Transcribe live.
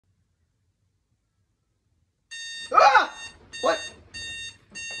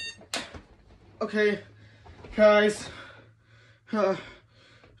Okay, guys,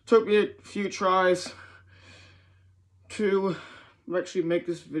 took me a few tries to actually make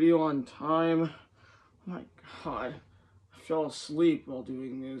this video on time. Oh my god, I fell asleep while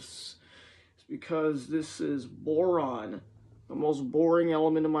doing this. It's because this is boron, the most boring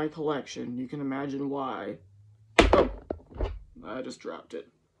element in my collection. You can imagine why. Oh, I just dropped it.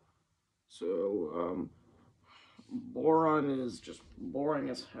 So, boron is just boring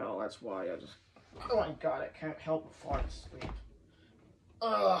as hell. That's why I just... Oh my god, I can't help but fall asleep.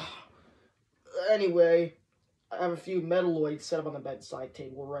 Anyway, I have a few metalloids set up on the bedside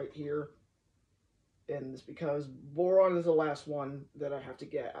table right here. And it's because boron is the last one that I have to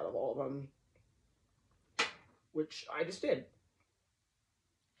get out of all of them. Which I just did.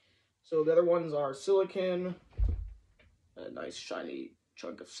 So the other ones are silicon, a nice shiny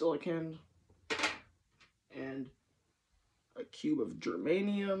chunk of silicon, and a cube of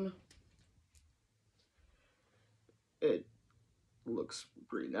germanium. It looks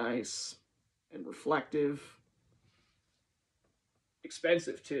pretty nice and reflective.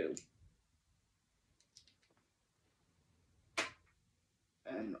 Expensive too.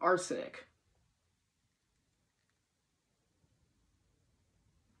 And arsenic.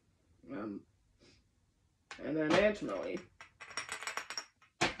 And then antimony.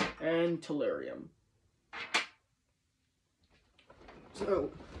 And tellurium.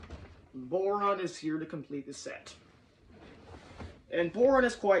 So, boron is here to complete the set. And boron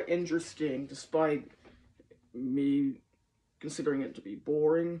is quite interesting, despite me considering it to be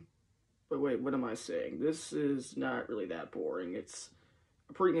boring. But wait, what am I saying? This is not really that boring. It's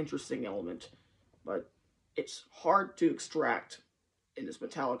a pretty interesting element, but it's hard to extract in this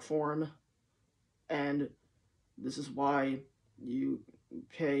metallic form, and this is why you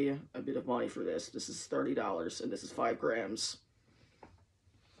pay a bit of money for this. This is $30, and this is 5 grams.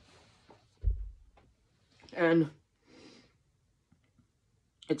 And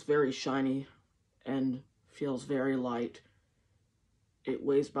it's very shiny and feels very light. It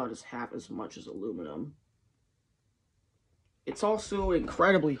weighs about half as much as aluminum. It's also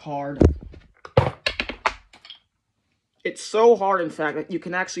incredibly hard. It's so hard, in fact, that you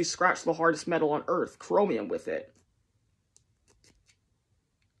can actually scratch the hardest metal on Earth, chromium, with it.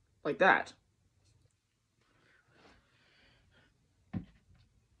 Like that.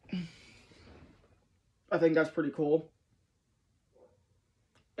 I think that's pretty cool.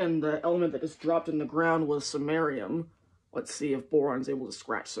 And the element that just dropped in the ground was samarium. Let's see if boron's able to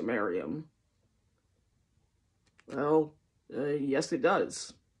scratch samarium. Well, yes it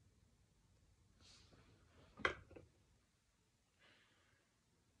does.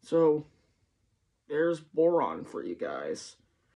 So, there's boron for you guys.